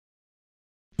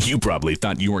You probably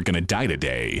thought you weren't gonna die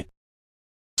today.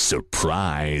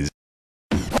 Surprise.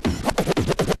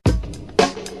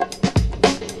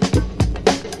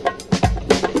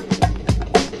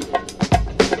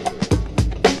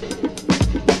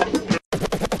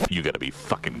 You gotta be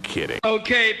fucking kidding.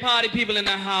 Okay, party people in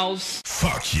the house.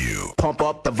 Fuck you. Pump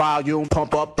up the volume,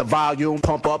 pump up the volume,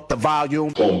 pump up the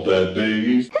volume. Pump that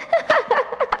bass.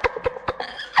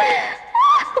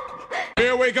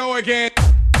 Here we go again.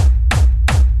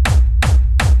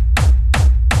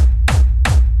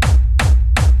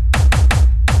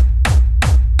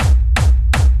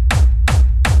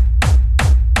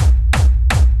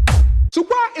 So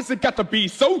why is it got to be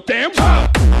so damn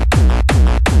hot?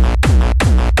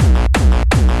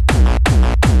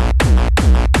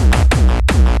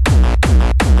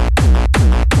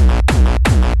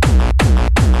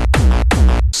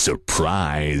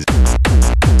 Surprise.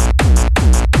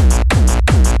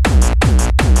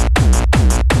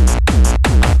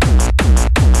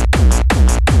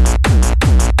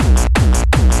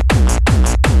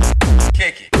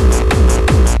 Kick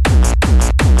it.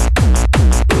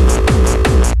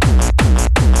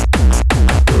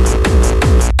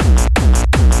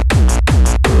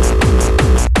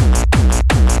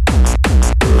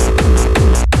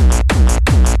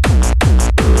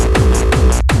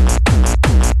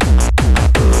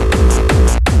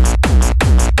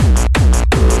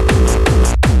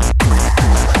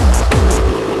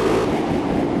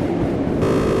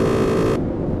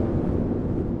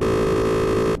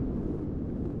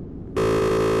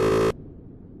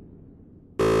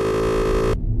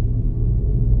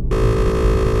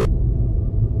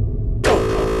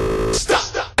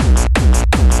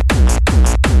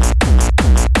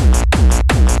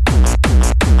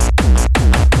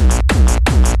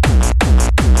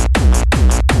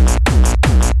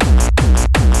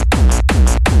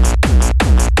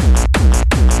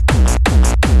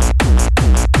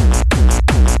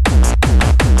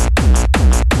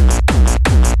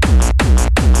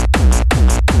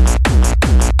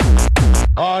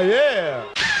 Oh yeah.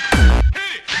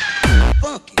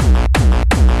 Funky,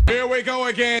 Here we go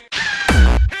again.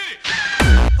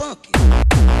 funky.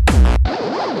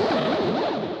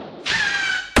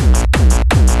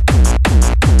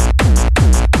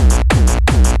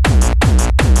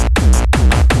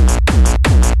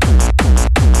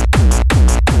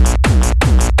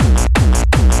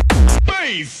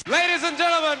 Bass. Ladies and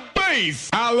gentlemen, bass.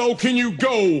 How low can you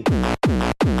go?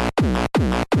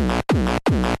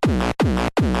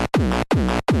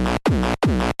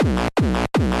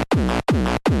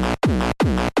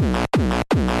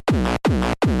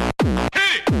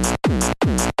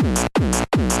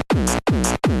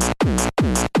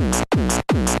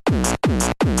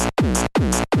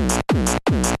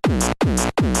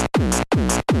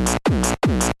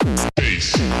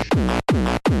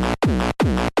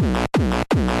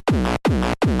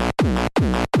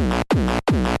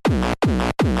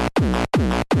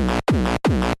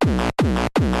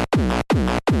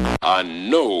 I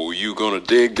know you gonna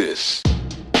dig this.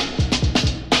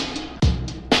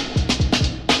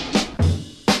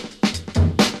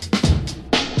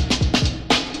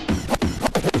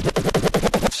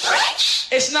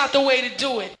 It's not the way to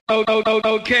do it.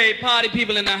 Okay, party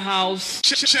people in the house.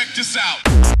 Check this out.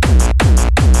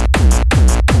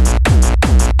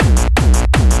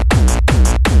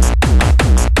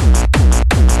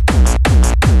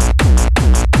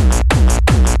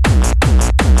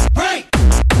 Break.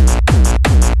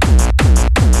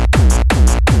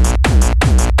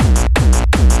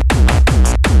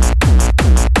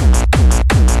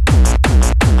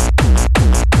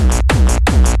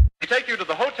 We take you to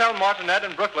the Hotel Martinet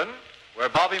in Brooklyn, where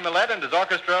Bobby Millett and his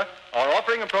orchestra are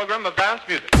offering a program of dance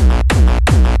music.